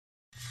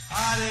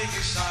Hare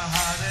Krishna,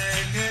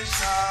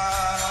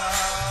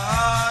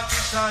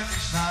 Krishna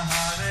Krishna,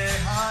 Hare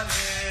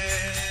Hare,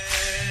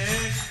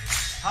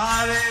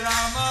 Hare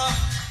Rama,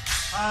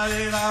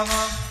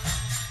 Rama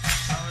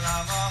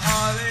Rama,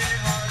 Hare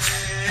Hare.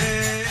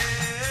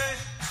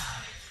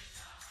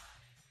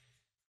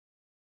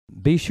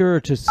 Be sure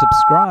to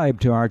subscribe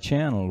to our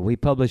channel. We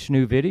publish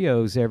new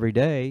videos every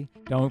day.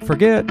 Don't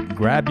forget,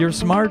 grab your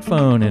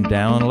smartphone and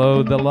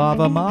download the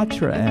Lava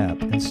Matra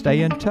app and stay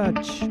in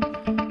touch.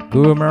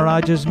 Guru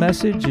Maharaj's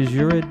message is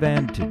your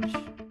advantage.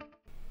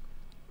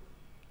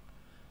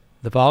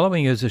 The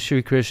following is a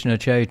Sri Krishna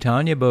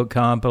Chaitanya book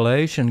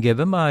compilation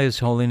given by His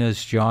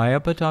Holiness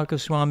Jayapataka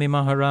Swami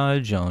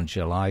Maharaj on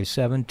July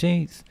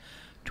 17th,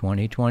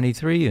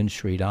 2023 in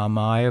Sri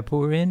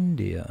Māyāpur,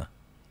 India.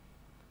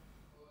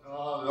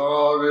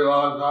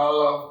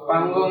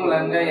 Pangum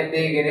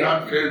Langayate Giri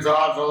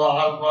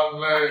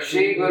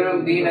Shri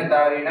Guru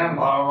Deenatarinam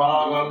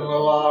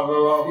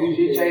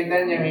Shri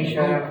Chaitanya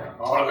Mishwaram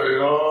Hari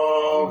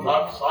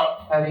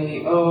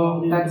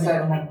Om Tat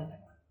Sat.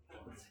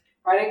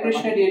 Hare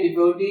Krishna dear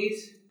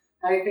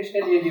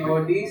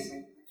devotees,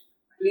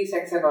 please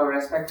accept our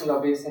respectful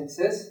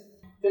obeisances.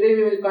 Today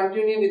we will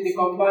continue with the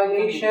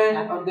compilation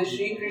of the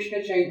Sri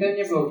Krishna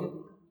Chaitanya book.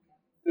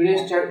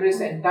 Today's chapter is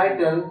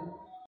entitled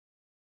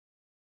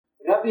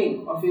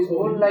Rubbing of his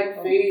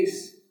moon-like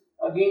face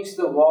against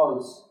the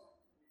walls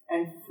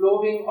and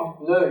flowing of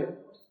blood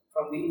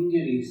from the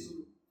injuries.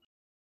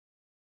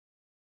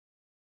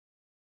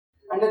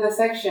 Under the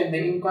section, the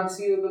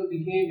inconceivable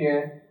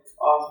behavior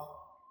of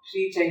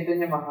Sri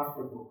Chaitanya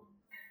Mahaprabhu.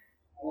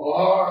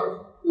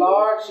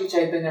 Lord Sri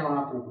Chaitanya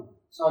Mahaprabhu.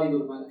 Sorry,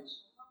 Guru Maharaj.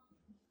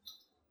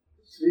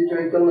 Sri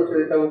Chaitanya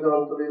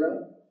Charitamrita Lila.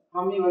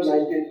 How many verses?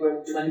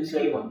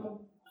 21.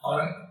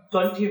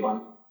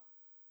 21.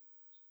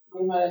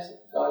 Guru Maharaj,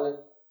 call it.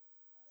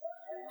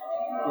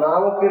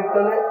 नाम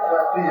कीर्तन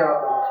रात्रि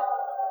जापन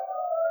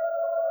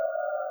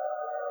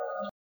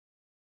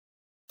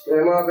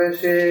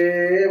प्रेमावेशे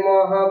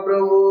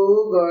महाप्रभु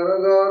गर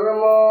गर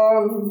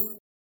मन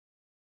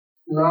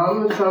नाम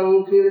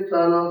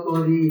संकीर्तन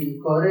करी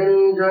करें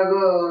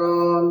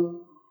जागरण.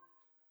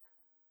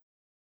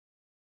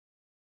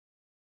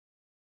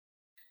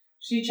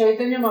 Sri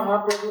Chaitanya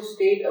Mahaprabhu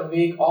stayed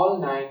awake all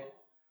night,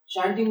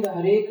 chanting the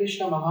Hare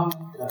Krishna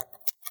Mahamantra,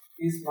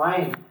 his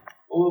mind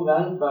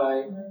overwhelmed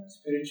by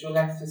spiritual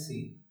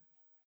ecstasy.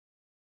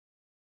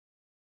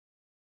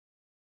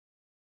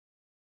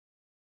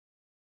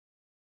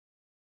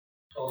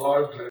 So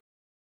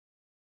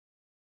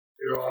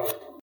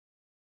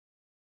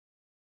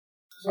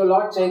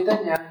Lord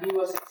Chaitanya, he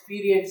was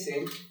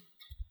experiencing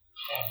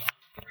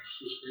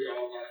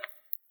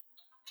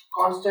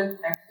constant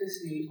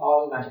ecstasy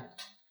all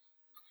night.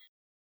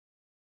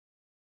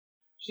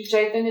 Sri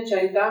Chaitanya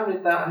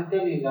Charitamrita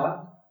Antyalila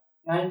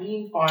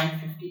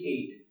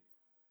 19.58.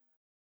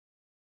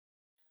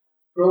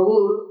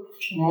 प्रभुर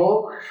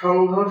मोक्ष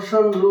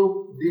संघर्षण रूप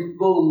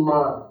दिव्य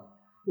उन्माद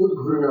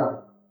उद्घूर्णा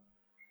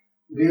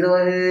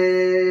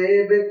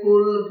विरहे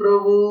बेकुल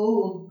प्रभु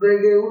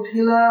उद्वेगे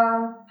उठिला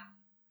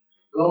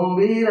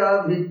गंभीरा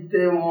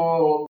भित्ते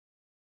मोक्ष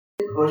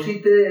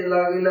घोषिते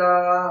लागिला.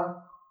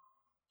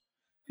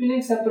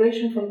 Feeling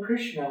separation from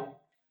Krishna,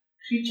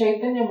 Sri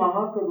Chaitanya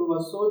Mahaprabhu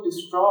was so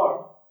distraught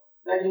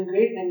that in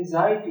great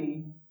anxiety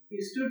he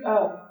stood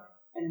up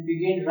and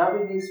began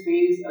rubbing his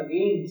face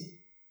against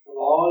the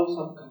walls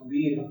of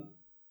Gambhira.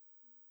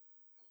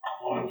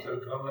 Lord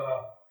Chaitanya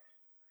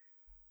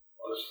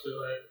was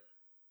feeling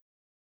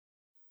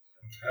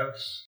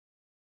intense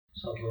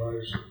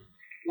separation.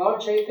 Lord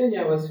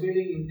Chaitanya was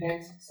feeling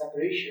intense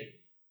separation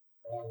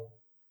from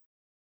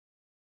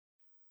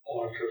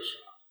Lord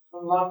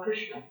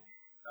Krishna.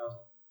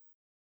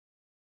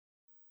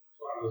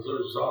 So as a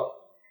result,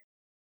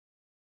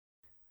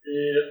 he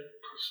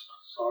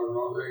started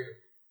rubbing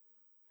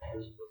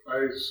his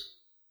face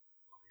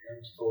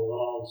against the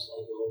walls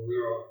of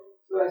Gambhira.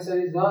 So as a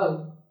result,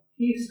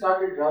 he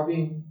started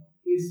rubbing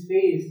his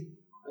face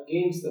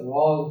against the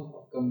walls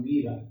of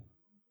Gambhira.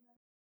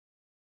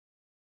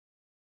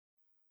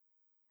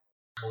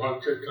 Lord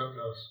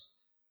Chaitanya's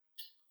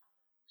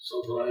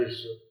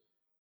separation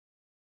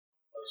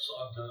was so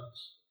intense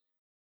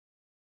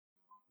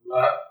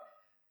that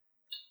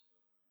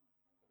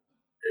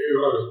he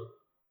was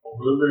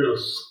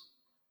oblivious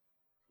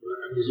to the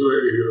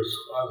injury he was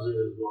causing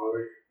his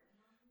body.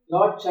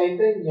 Lord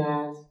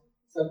Chaitanya's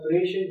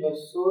separation was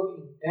so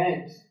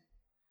intense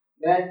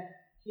that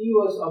he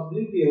was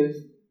oblivious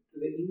to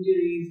the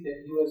injuries that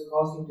he was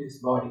causing to his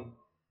body.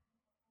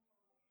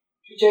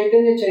 Sri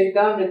Chaitanya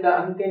Charitamrita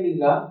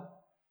Antyalila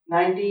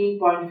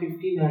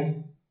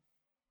 19.59.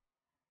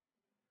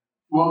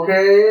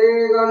 मुखे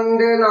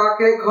गंडे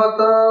नाके क्षत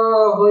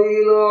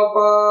हईल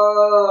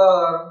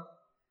अपार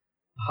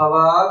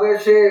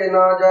भावावेशे न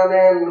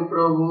जानेन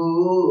प्रभु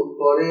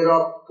परे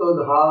रक्त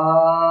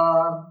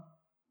धार.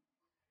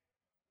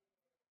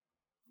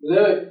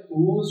 Blood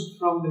oozed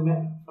from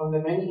the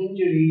many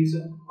injuries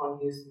on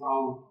his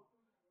mouth,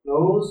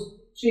 nose,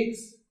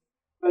 cheeks,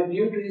 but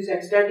due to his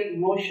ecstatic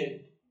emotion,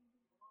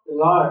 the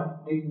Lord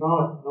did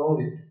not know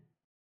it.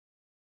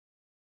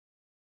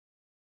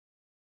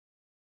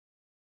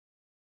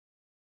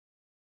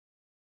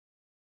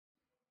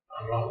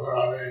 And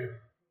Radharani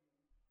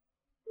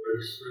would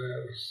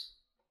experience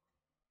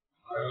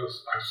highest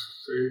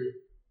ecstasy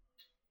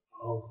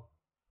of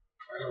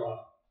prema.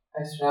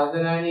 As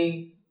Radharani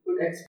could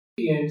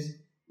experience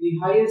the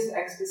highest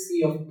ecstasy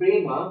of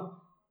prema,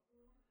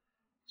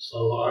 So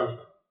Lord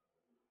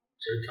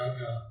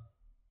Chaitanya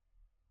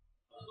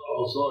was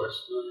also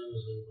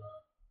experiencing the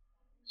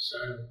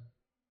same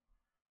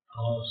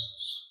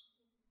analysis.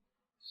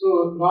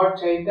 so Lord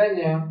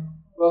Chaitanya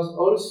was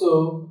also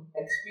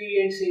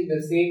experiencing the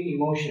same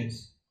emotions,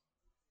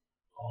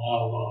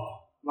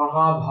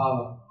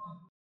 Mahabhava.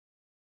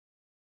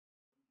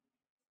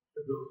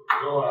 To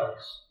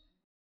realize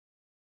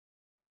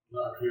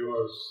that he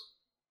was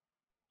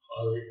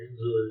causing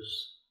injuries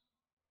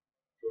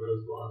to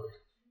his body.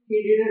 He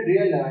didn't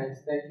realize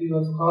that he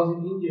was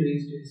causing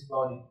injuries to his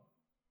body.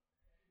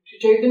 Sri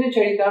Chaitanya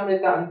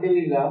Charitamrita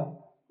Antilila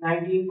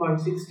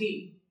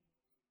 19.16.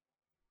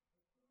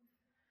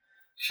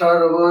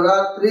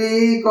 সর্বরাত্রি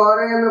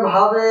করেন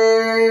ভাবে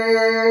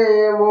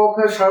মুখ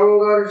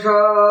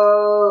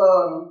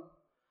সংঘর্ষণ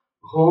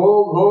ঘো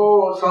ঘো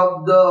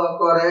শব্দ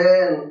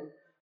করেন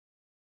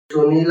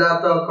শুনিলা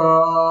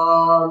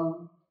তখন।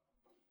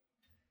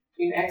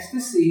 In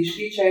ecstasy,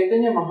 Sri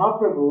Chaitanya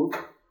Mahaprabhu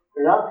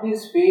rubbed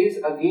his face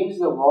against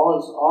the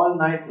walls all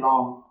night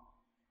long,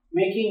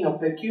 making a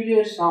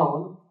peculiar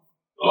sound,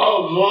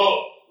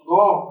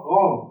 gong,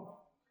 gong,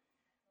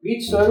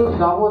 which Swarup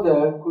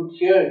Damodar could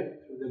hear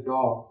through the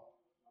door.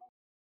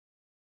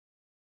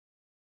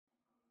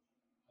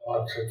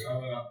 Lord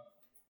Chaitanya,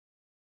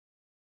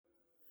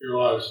 he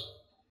was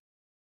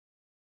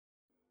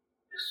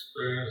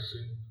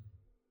experiencing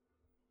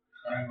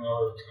kind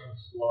of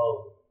intense love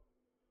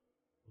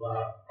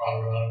that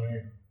Radharani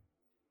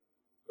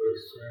would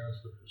experience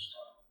with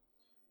Krishna.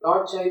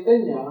 Lord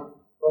Chaitanya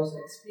was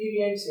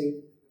experiencing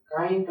the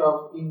kind of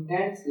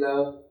intense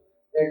love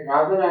that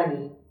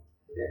Radharani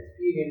would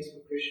experience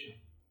for Krishna.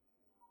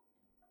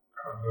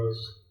 And his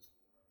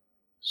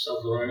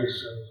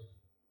separation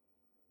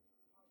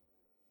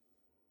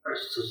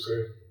ecstasy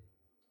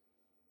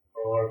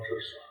for Lord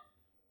Krishna.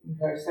 In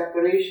her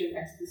separation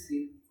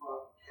ecstasy for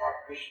Lord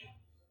Krishna.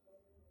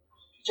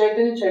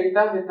 Chaitanya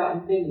Charitamrita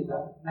Antilila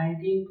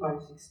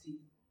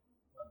 19.61.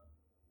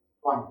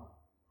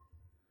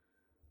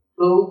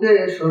 প্রভুকে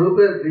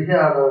স্বরূপের গৃহে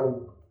আনন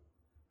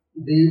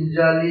দীপ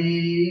জ্বালি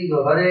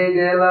ঘরে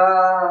গেলা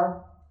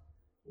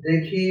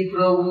দেখি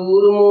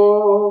প্রভুর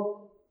মুখ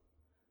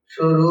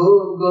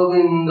স্বরূপ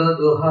গোবিন্দ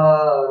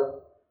দোহার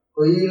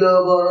হইল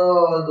বড়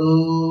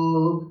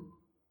দুঃখ।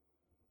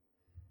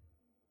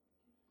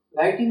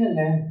 Lighting a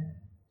lamp,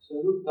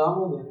 Swarup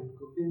Damodar and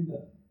Govinda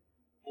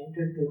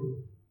entered the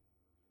room.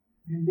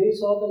 When they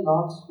saw the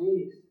Lord's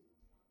face,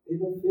 they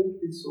were filled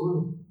with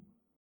sorrow.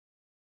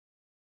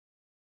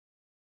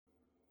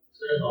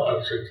 Seeing Lord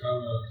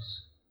Chaitanya's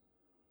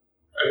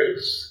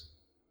face,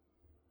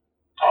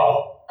 all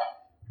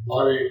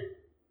bloody,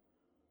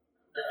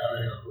 and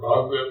he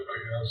rubbed it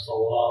against the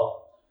wall.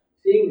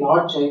 Seeing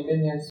Lord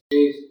Chaitanya's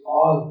face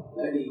all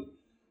bloody,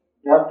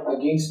 rubbed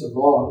against the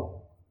wall,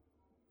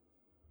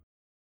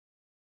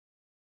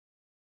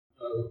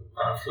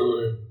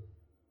 Actually,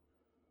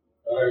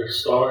 very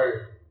sorry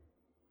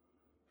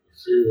to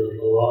see that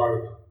the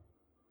Lord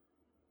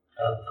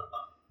had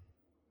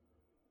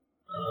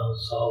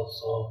himself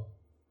so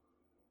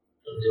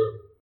injured.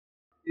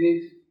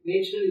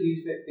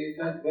 naturally they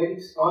felt very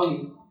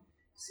sorry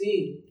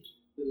seeing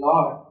the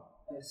Lord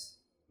has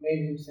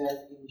made himself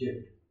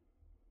injured.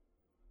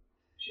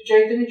 Sri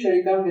Chaitanya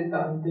Charitamrita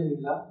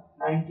Antilila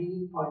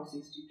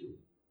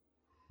 19.62.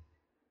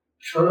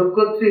 স্বরূপ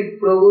কর্তৃক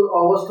প্রভুর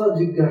অবস্থা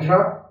জিজ্ঞাসা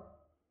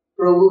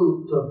প্রভুর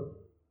উত্তর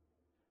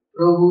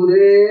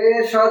প্রভুরে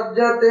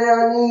সজ্জাতে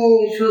আনি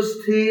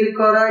সুস্থির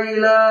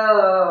করাইলা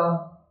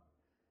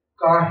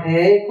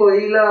কাহে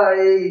কইলা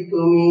এই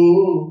তুমি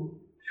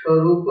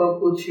স্বরূপ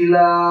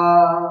পুছিলা।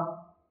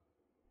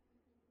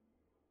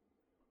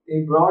 They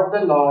brought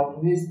the Lord to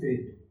his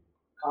bed,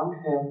 calmed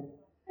him,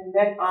 and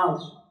then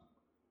asked,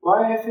 "Why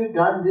have you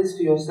done this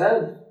to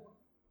yourself?"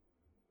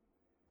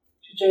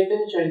 Sri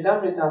Chaitanya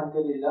Charitamrita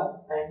Antilila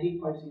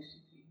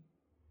 19.63.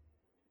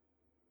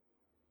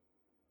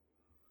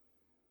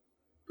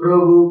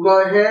 প্রভু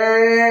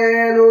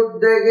কহেন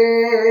উদ্বেগে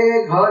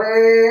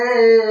ঘরে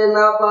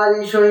না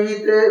পারি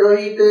সহিতে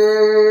রহিতে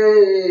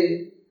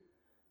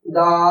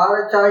দ্বার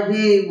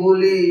চাহি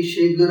বুলি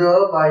শীঘ্র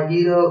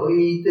বাহির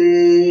হইতে।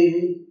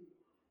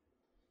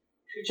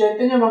 Sri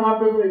Chaitanya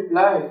Mahaprabhu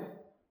replied,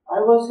 "I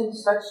was in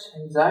such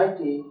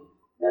anxiety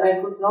that I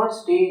could not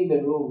stay in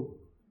the room.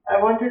 I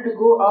wanted to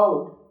go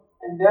out,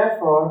 and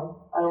therefore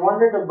I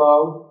wandered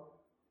about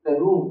the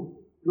room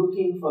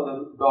looking for the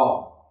door."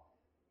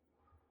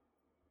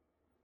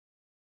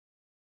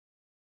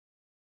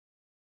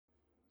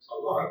 So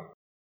Lord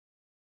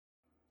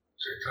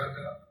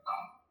Chaitanya,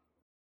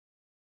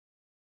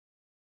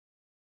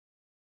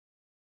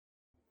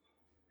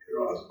 he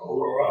was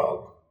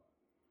overwhelmed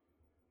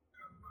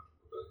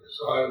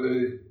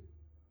anxiety,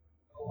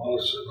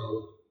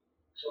 emotional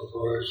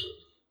separation.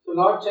 So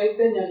Lord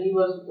Chaitanya, he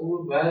was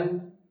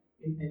overwhelmed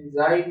in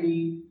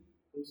anxiety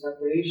and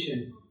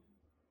separation.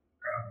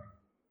 And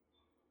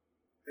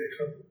he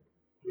couldn't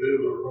leave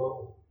the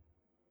room.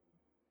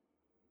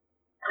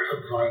 I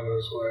couldn't find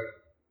his way.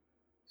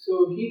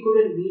 So he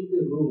couldn't leave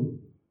the room.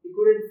 He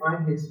couldn't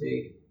find his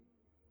way.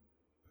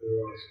 He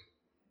was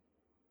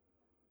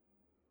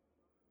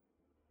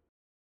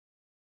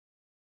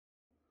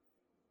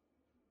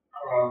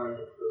crying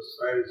his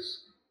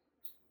face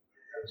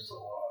against the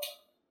wall.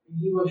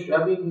 He was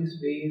rubbing his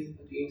face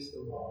against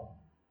the wall.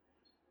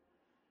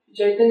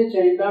 Chaitanya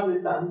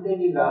Charitamrita Ante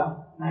Leela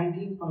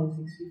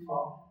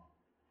 19.64.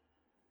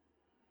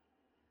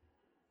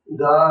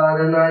 দ্বার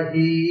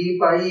নাহি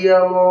পাইয়া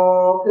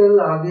mock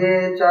লাগে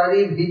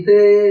চারি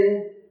ভিতে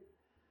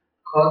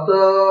ক্ষত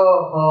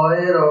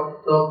হয়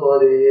রক্ত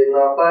পরে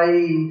না পাই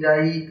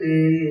যাইতে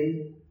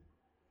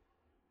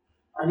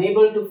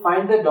Unable to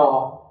find the door,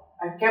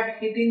 I kept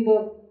hitting the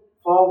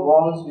four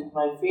walls with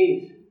my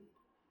face.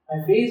 My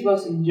face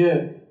was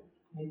injured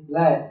with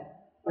blood,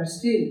 but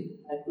still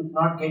I could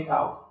not get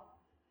out.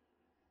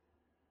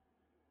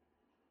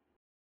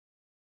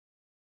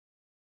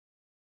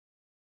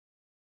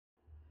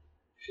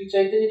 Sri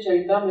Chaitanya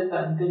Charitamrita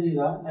Ante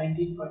Leela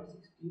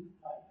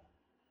 19.65.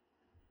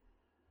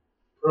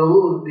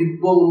 প্রভুর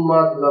দিব্য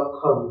উন্মাদ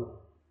লক্ষণ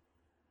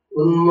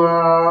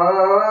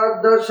উন্মাদ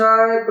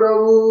দশায়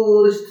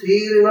প্রভুর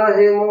স্থির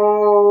নহে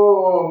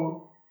মন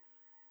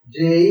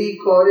যেই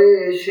করে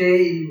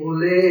সেই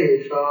বলে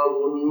সব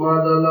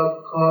উন্মাদ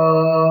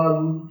লক্ষণ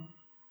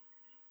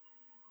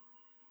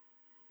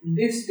In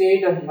this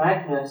state of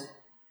madness,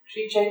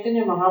 Sri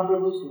Chaitanya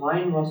Mahaprabhu's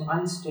mind was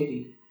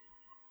unsteady.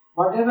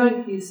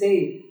 Whatever he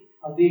said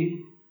or did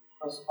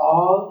was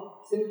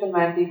all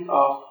symptomatic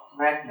of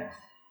madness.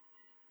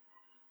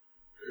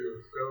 He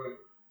was feeling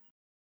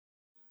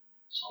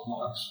so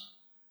much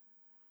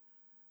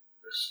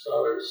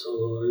ecstatic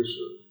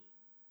separation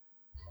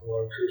from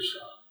Lord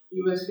Krishna.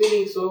 He was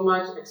feeling so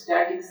much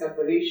ecstatic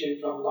separation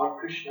from Lord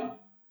Krishna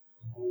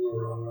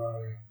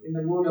in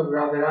the mood of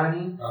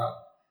Radharani that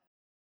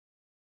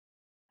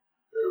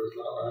it was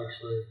not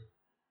actually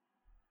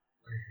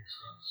making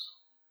sense.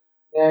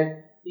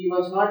 that he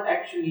was not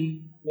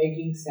actually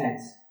making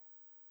sense.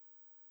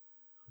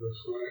 This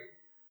way,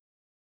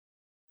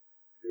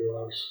 he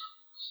was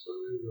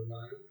spending the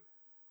night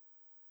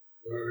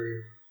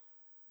very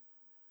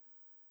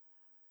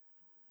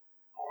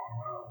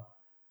overwhelmed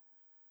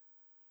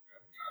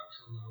and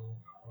transcendental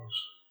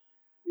emotion.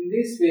 In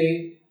this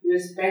way, he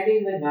was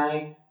spending the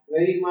night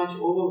very much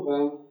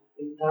overwhelmed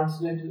in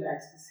transcendental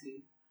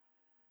ecstasy,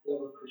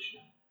 love of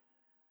Krishna.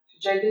 Sri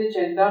Chaitanya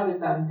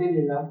Charitamrita Ante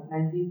Leela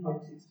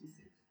 19.66.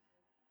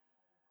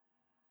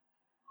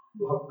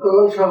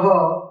 ভক্তগণ সহ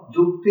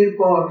যুক্তির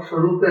পর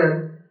স্বরূপের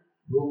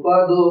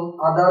ভূপাদ ও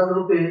আদান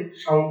রূপে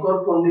শঙ্কর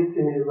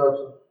পণ্ডিতকে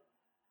নির্বাচন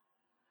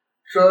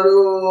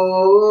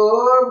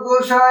স্বরূপ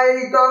গোসাই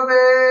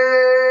তবে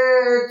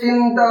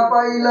চিন্তা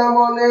পাইলা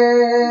মনে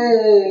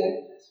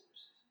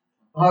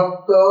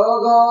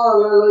ভক্তগণ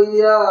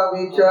লইয়া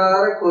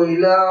বিচার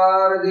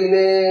কইলার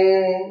দিনে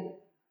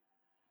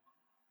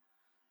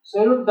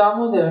Swarup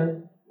Damodar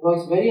was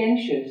very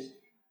anxious,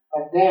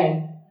 but then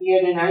he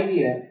had an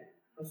idea.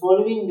 The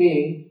following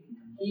day,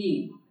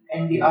 he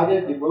and the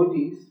other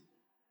devotees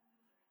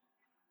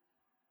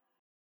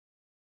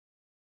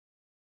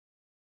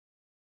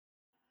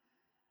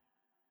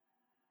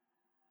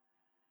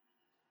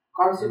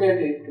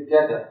considered it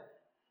together.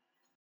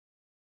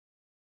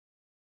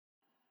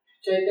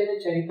 Chaitanya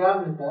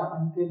Charitamrita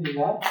Ante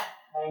Leela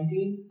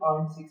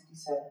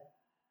 19.67.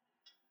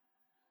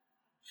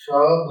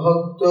 সব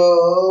ভক্ত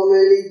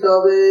মিলি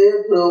তবে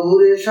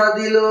প্রভুরে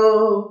সাধিল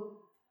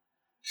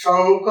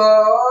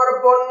শঙ্কর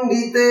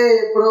পণ্ডিতে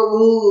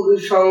প্রভুর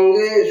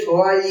সঙ্গে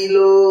শোয়াইল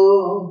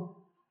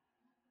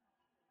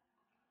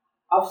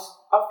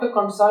After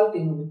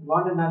consulting with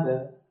one another,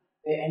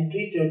 they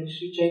entreated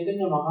Sri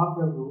Chaitanya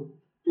Mahaprabhu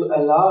to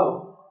allow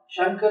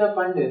Shankara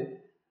Pandit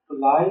to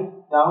lie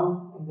down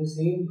in the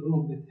same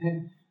room with him.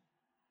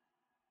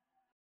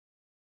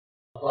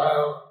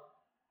 Plan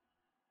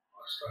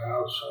was to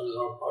have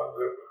Shankara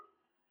Pandit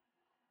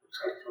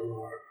protect the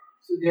Lord.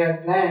 So their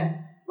plan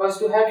was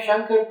to have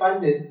Shankar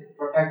Pandit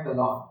protect the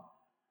Lord.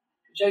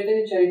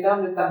 Chaitanya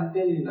Charitamrita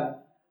Ante Leela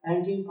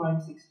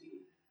 19.68.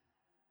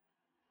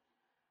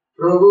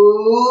 প্রভু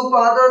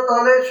পাদ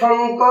তলে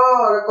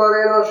শঙ্কর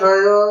করেন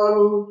শয়ন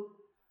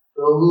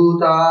প্রভু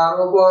তার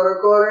উপর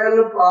করেন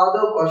পাদ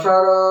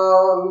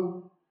প্রসারণ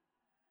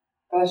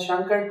Thus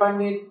Shankar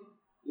Pandit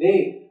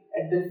lay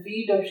at the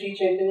feet of Sri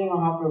Chaitanya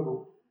Mahaprabhu,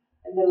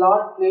 and the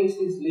Lord placed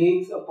his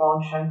legs upon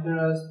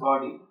Shankara's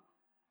body.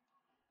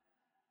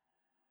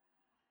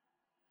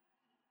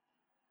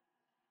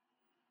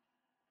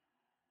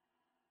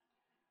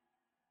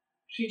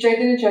 Sri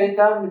Chaitanya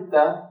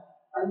Charitamrita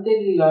Ante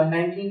Leela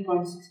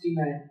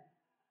 19.69.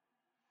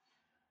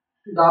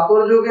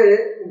 Dwapar যুগে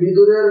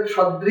বিদুরের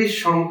সদৃশ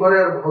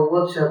শঙ্করের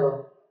ভগবত সেবা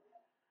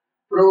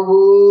প্রভু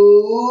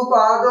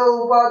পাদ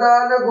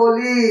উপাদান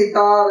বলি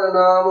তার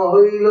নাম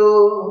হইল,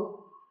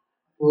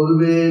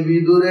 পূর্বে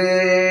বিদুরে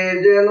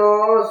যেন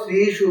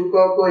শ্রী শুক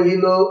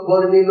কহিল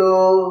বর্ণিল।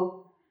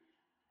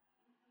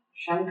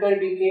 Shankar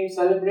became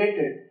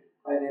celebrated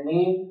by the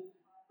name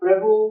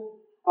Prabhu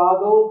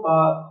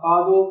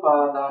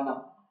Padopadana,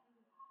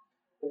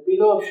 the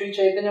pillow of Sri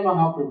Chaitanya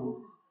Mahaprabhu.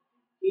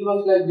 He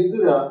was like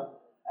Vidura,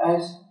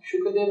 as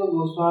Shukadeva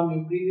Goswami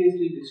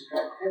previously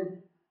described him.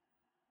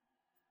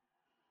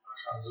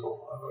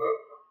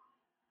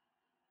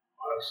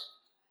 Was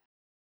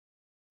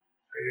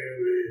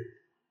the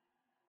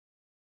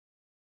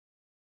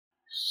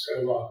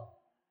seva,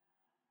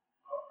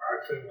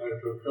 acting like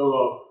the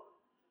pillow of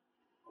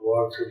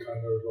Lord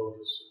Chaitanya's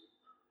lotus feet.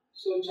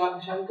 So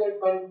Shankar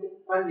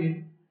Pandit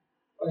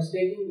was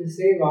taking the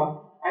seva,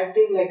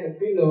 acting like a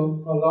pillow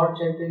for Lord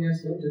Chaitanya's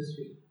lotus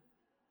feet.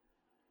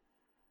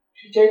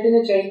 Sri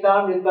Chaitanya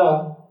Charitamrita,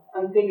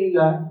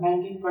 Antilila,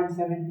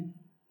 19.70.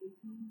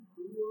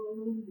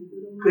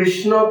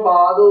 Krishna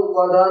পাদ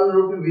উপাদান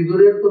রূপী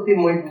বিদুরের প্রতি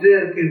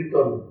মৈত্রেয়ের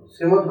কীর্তন,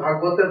 শ্রীমদ্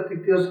ভাগবতের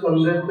 ৩য়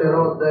স্কন্ধের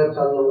 13 অধ্যায়ের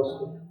 4 নম্বর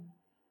শ্লোক।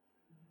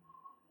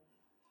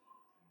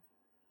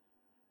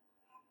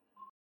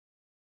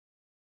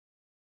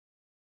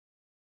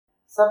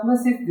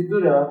 Submissive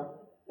Vidura,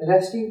 the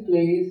resting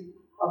place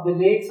of the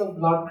lakes of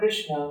Lord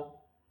Krishna,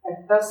 had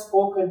thus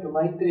spoken to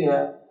Maitreya.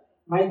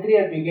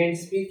 Maitreya began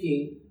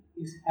speaking,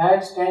 his hair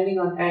standing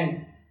on end,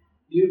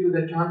 due to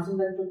the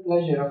transcendental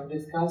pleasure of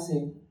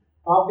discussing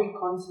topic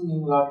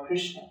concerning Lord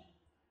Krishna.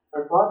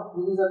 But what?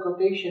 This is a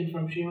quotation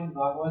from Srimad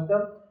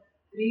Bhagavatam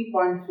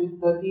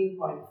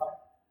 3.13.5.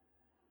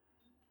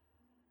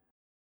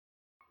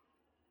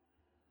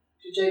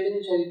 Sri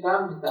Chaitanya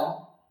Charitamrita,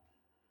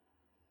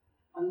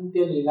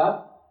 Antyalila,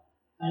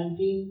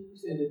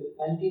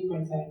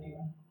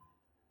 19.71.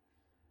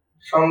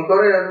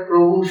 শঙ্করের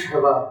প্রভু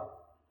সেবা।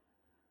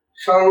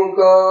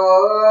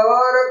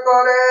 শঙ্কর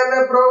করেন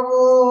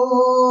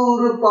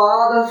প্রভুর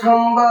পাদ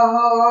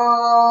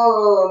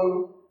সম্বাহন,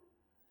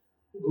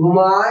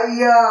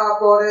 ঘুমাইয়া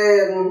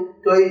পড়েন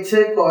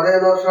তৈছে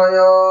করেন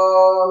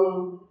শয়ন।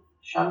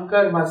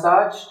 Shankar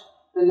massaged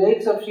the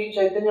legs of Sri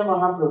Chaitanya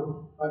Mahaprabhu,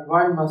 but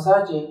while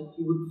massaging,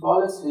 he would fall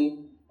asleep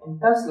and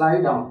thus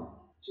lie down.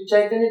 Sri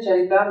Chaitanya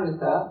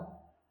Charitamrita,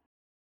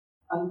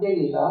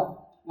 Antyalila,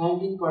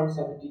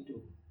 19.72.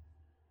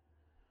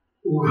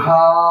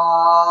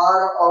 উঘার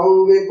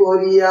অঙ্গে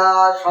করিয়া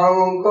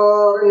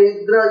শঙ্কর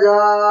নিদ্রা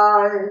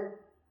যায়,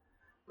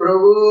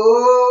 প্রভু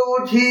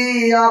উঠি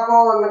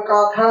আপন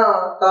কাঁথা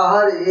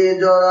তাহারে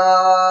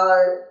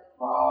জড়ায়।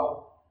 Wow.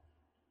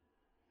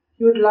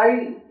 He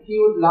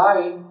would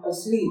lie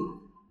asleep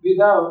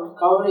without a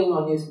covering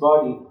on his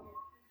body.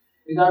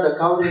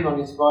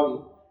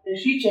 And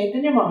Sri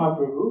Chaitanya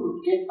Mahaprabhu would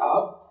get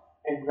up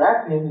and wrap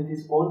him with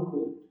his own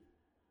quilt.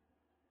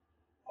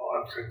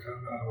 Lord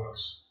Chaitanya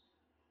was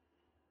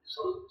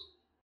so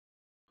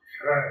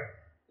caring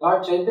Lord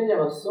Chaitanya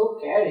was so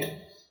caring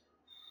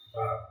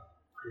that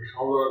he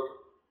covered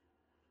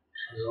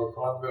Shankar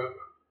Pandit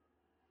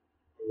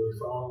with his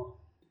own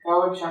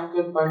covered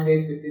Shankar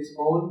Pandit with his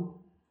own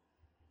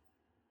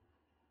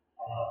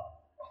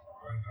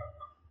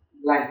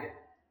blanket.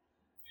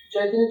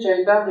 Chaitanya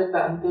Charitamrita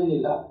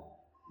Antyalila,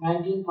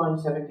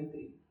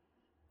 19.73.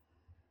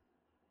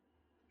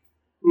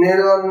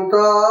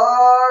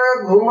 নিরন্তর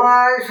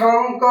ঘুমায়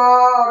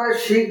শঙ্কর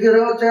শীঘ্র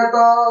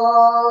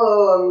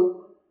চেতন,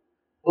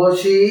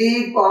 বসি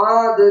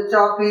পাদ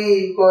চাপি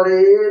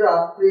করে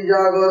রাত্রি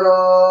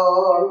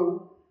জাগরণ।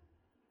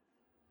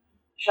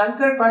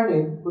 Shankar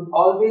Pandit would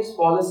always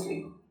fall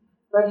asleep,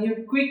 but he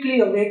would quickly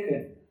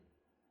awaken.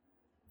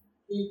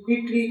 He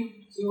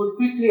would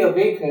quickly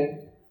awaken,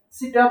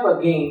 sit up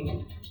again,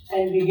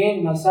 and begin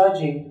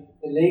massaging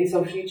the legs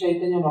of Sri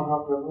Chaitanya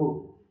Mahaprabhu.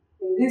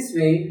 In this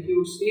way, he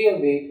would stay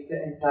awake the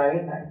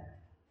entire night.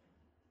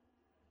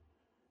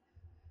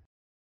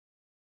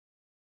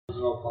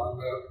 Shankar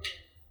Pandit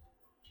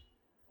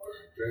was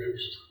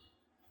engaged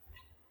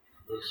in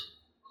this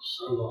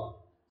seva.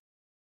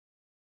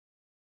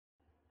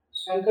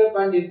 Shankar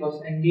Pandit was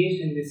engaged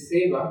in this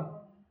seva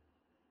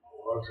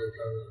Lord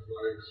Chaitanya's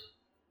legs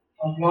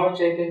of Lord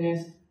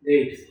Chaitanya's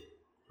legs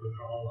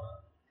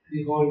the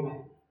whole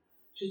night.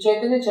 Sri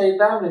Chaitanya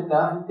Charitamrita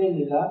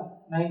Antyalila,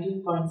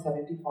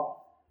 19.74.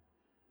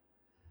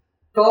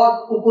 তৎ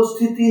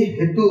উপস্থিতি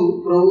হেতু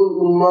প্রভুর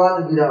উন্মাদ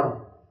বিরাম,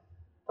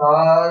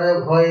 তার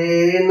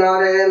ভয়ে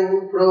Narine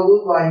প্রভু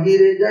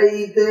বাহিরে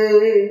যাইতে,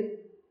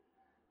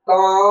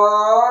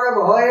 তার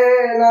ভয়ে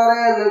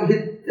নারেন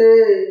ভিত্তে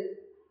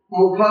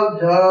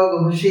মুখাব্জা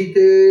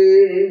ঘোষিতে।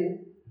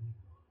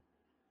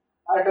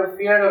 Out of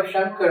fear of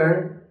Shankar,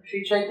 Sri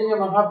Chaitanya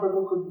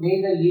Mahaprabhu could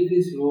neither leave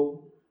his room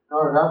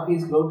nor rub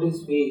his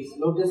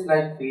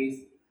lotus-like face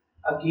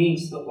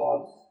against the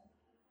walls.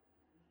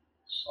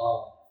 So,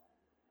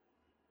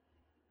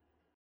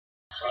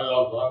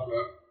 Shankar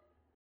Pandit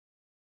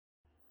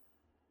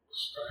was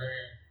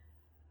staying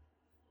in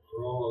the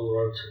room of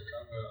Lord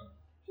Chaitanya,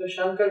 So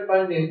Shankar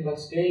Pandit was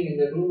staying in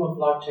the room of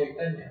Lord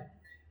Chaitanya,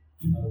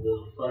 and the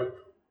effect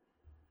of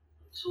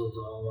So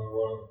the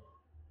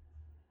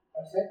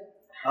What's that?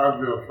 had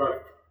the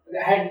effect.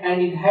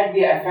 It had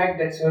the effect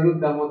that Swarup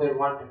Damodar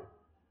wanted.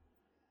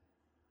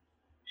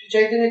 Sri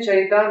Chaitanya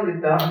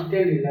Charitamrita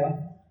Antya Leela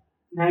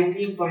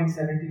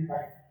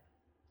 19.75.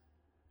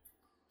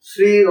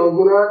 Shri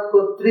Raghunath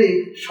কর্তৃক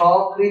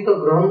স্বকৃত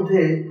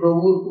গ্রন্থে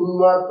প্রভুর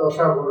উন্মাদ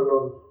দশা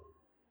বর্ণন।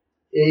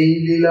 এই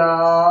লীলা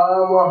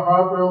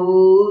মহাপ্রভু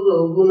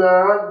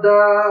রঘুনাথ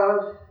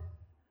দাস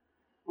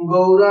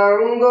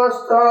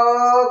গৌরাঙ্গস্থ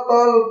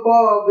কল্প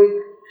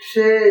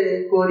বৃক্ষে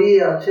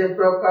করিয়াছে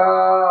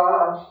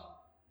প্রকাশ।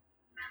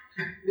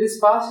 This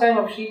pastime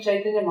of Sri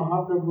Chaitanya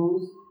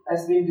Mahaprabhu's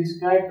has been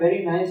described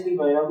very nicely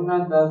by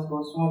Raghunath Das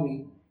Goswami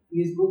in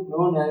his book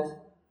known as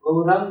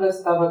Gauranga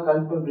Stava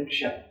Kalpa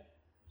Vriksha.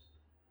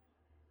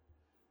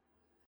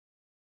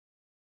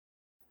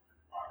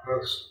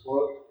 This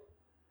book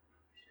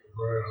is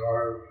very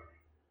hard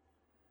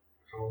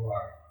to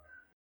learn.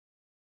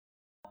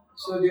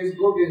 So this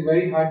book is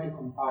very hard to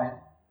compile.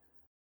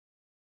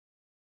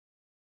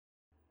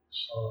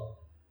 So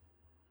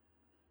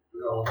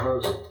the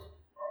authors of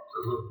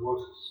different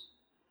books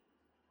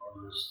are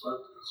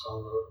restricted, so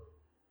they're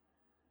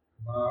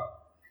not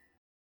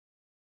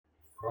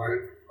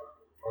right,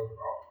 but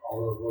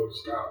all the books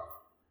have.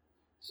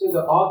 So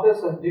the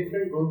authors of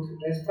different books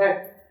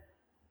respect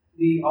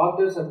the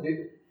authors of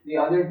the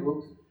other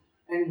books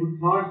and would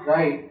not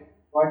write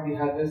what the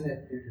others had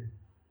written.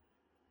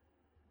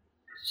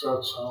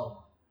 Except some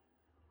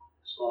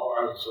small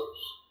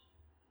excerpts.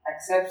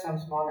 Except some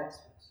small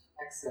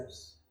excerpts.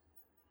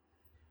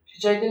 Sri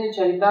Chaitanya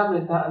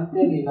Charitamrita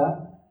Antya Leela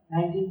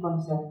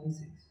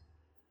 19.76.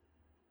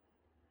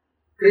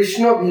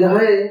 Krishna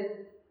বিরহে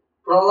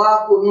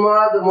প্রলাপ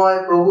উন্মাদময়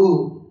প্রভু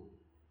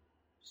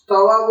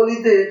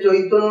স্তবাবলিতে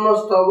চৈতন্য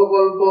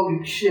স্তবকল্প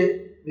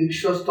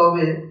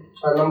বৃক্ষস্তবে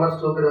 6 নম্বর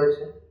শ্লোকে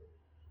রয়েছে।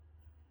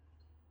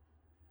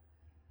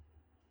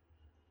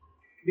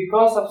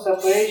 Because of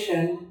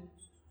separation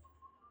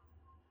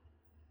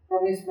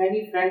from his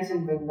many friends in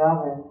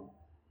Vrindavan,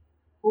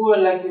 who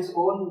were like his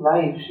own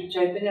life, Sri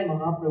Chaitanya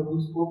Mahaprabhu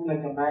spoke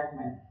like a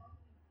madman.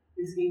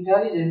 His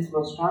intelligence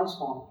was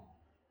transformed.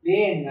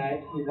 Day and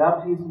night he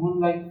rubbed his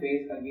moon-like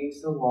face against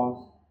the walls,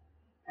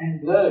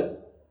 and blood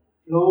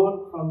flowed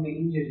from the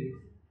injuries.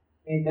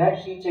 May that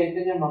Sri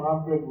Chaitanya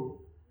Mahaprabhu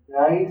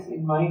rise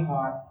in my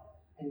heart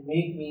and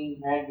make me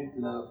mad with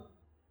love.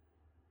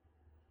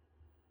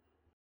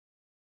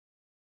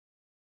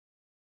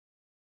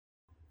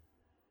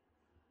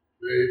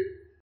 The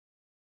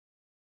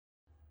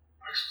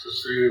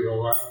ecstasy, the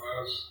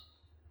lightness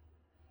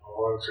of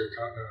Lord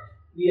Chaitanya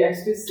The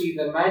ecstasy,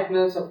 the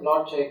madness of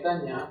Lord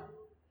Chaitanya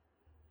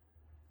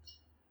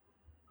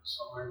is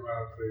something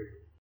that the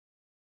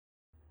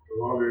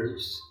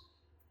devotees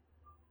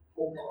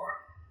hope for.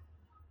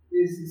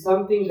 is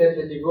something that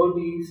the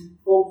devotees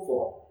hope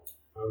for.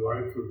 They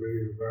like to be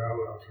mad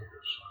after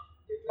Krishna.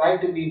 They try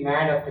to be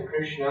mad after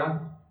Krishna.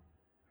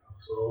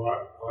 So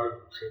Lord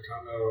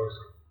Chaitanya was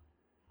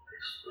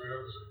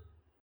experiencing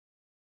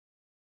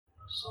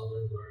as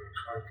something very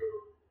attractive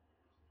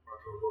for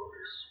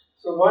devotees.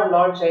 So what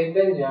Lord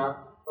Chaitanya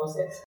was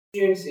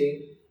experiencing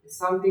is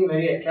something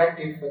very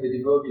attractive for the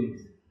devotees.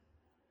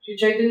 Sri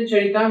Chaitanya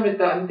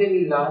Charitamrita Antya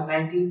Leela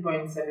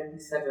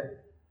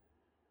 19.77.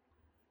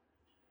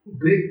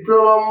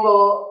 বিপ্রলম্ব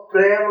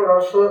প্রেম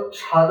রস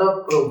সাধক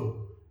প্রভু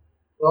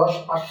রস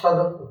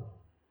আস্বাদক প্রভু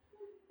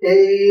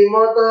এই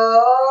মত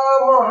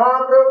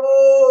মহাপ্রভু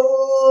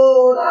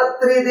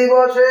রাত্রি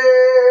দিবসে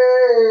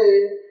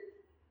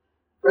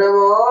প্রেম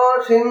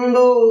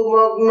সিন্ধু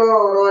মগ্ন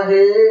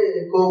রহে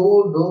কবু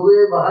ডুবে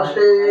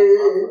ভাসে।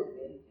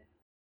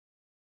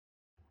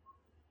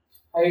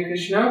 Hare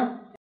Krishna.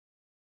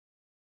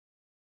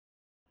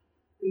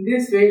 In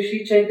this way, Sri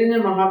Chaitanya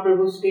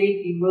Mahaprabhu stayed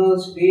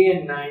immersed day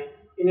and night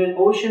in an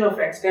ocean of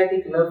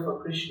ecstatic love for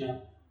Krishna.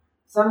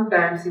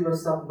 Sometimes he was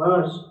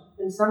submerged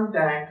and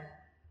sometimes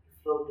he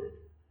floated.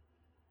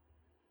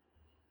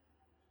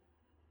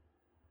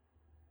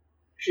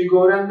 Sri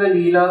Gauranga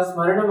Leela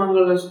Smarana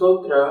Mangala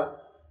Stotra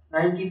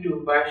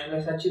 92 by Srila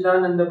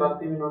Sachidananda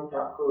Bhaktivinoda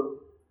Thakur.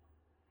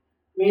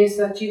 May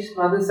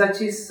Mother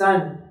Sachi's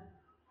son,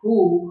 who,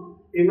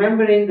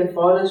 remembering the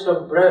forest of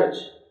Braj,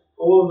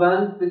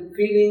 overwhelmed with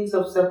feelings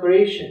of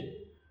separation,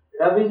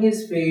 rubbing his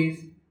face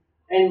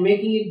and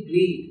making it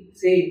bleed,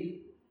 said,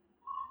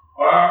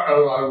 Where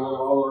is my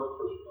beloved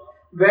Krishna?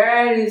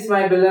 Where is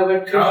my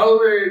beloved Krishna? Tell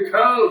me,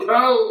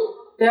 tell!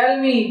 Tell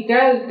me,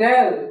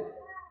 tell!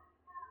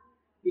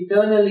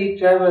 Eternally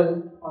travel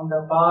on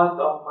the path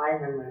of my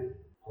memory.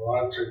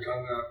 Lord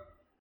Chaitanya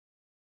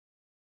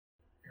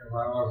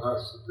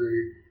manifested the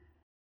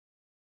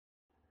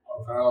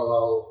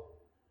unparalleled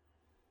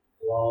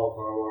love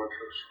for Lord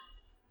Krishna.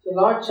 So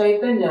Lord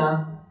Chaitanya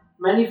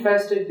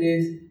manifested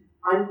this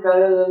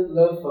unparalleled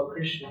love for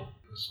Krishna.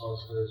 This was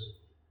his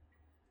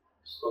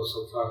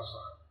special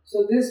pastime. So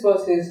this was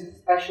his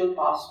special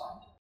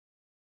pastime,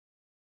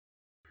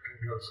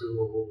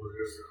 Inconceivable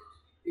behavior.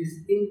 his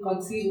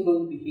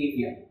inconceivable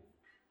behavior.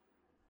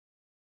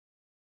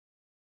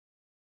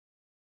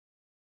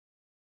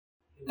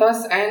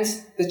 Thus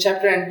ends the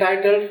chapter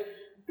entitled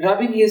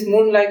Rubbing His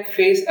Moon-like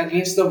Face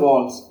Against the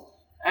Walls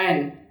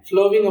and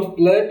Flowing of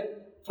Blood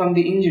from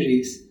the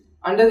Injuries,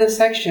 under the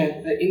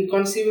section The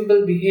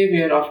Inconceivable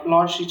Behavior of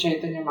Lord Sri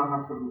Chaitanya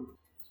Mahaprabhu.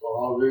 So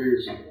all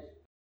these,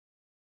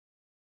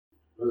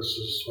 this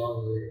is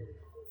from the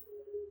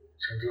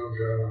Chaitanya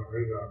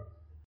Charitamrita.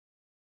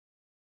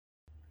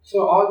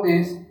 So all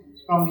this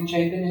is from the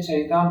Chaitanya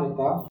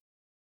Charitamrita.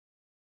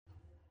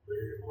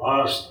 The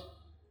last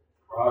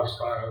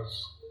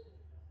pastimes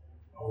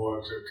of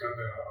Lord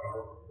Chaitanya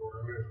are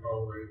really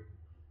from the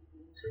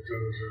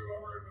Chaitanya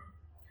Charitamrita.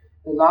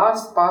 The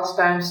last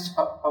pastimes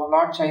of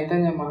Lord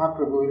Chaitanya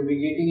Mahaprabhu will be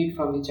getting it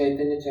from the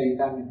Chaitanya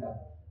Charitamrita.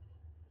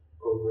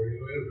 So the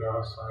beginning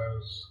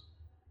pastimes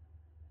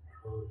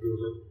are from the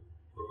different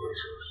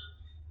literatures.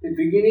 The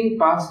beginning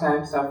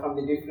pastimes are from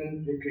the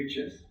different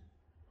literatures.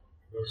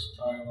 This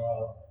time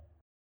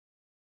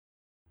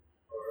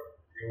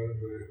given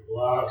the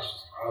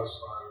last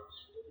pastimes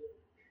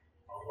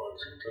of Lord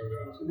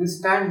Chaitanya. So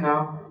this time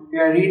now, we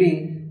are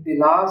reading the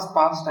last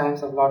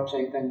pastimes of Lord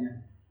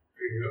Chaitanya.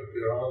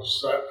 The whole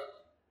set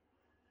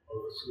of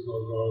the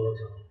Srimad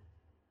Bhagavatam.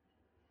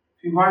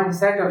 If you want a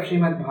set of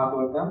Srimad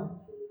Bhagavatam,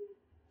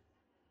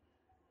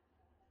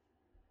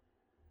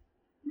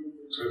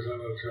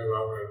 Chaitanya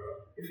Charitamrita.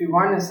 if you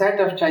want a set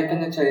of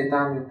Chaitanya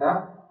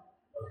Charitamrita,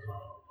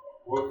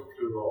 Book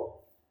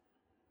table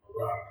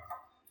back.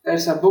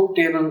 there's a book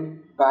table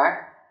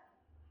back.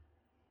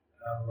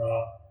 And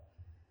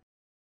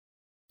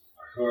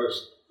of course,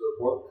 the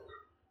book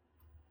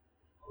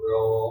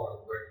available in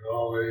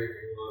Bengali,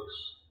 English,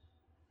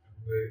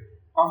 Hindi.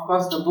 Of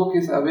course, the book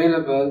is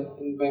available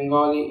in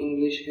Bengali,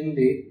 English,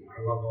 Hindi. I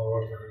don't know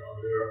what they have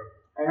here.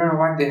 I don't know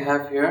what they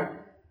have here.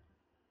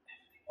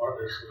 But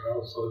you should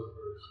also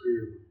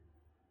receive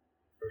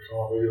a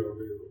copy of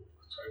the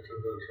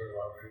Chaitanya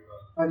Charitamrita.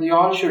 But you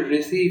all should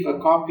receive a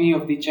copy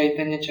of the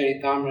Chaitanya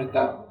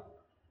Charitamrita.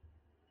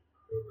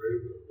 You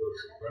read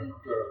this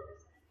nectar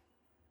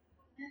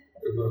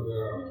even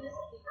there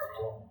at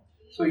home.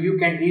 So you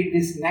can read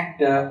this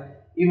nectar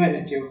even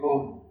at your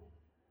home.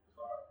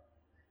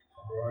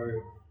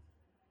 Right.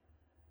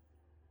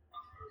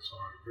 It's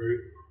a great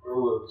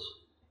privilege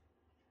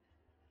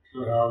to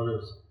have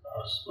this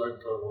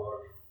aspect of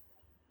life.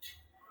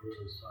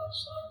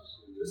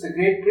 It's a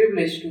great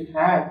privilege to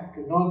have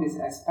to know this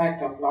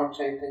aspect of Lord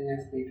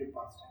Chaitanya's native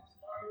pastimes.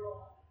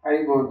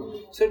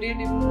 Haribol. So dear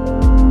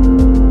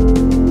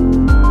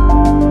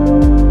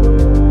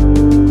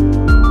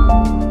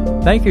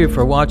Thank you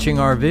for watching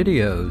our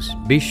videos.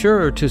 Be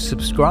sure to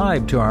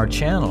subscribe to our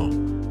channel.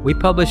 We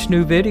publish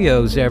new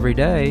videos every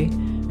day,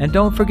 and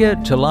don't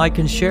forget to like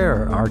and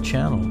share our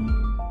channel.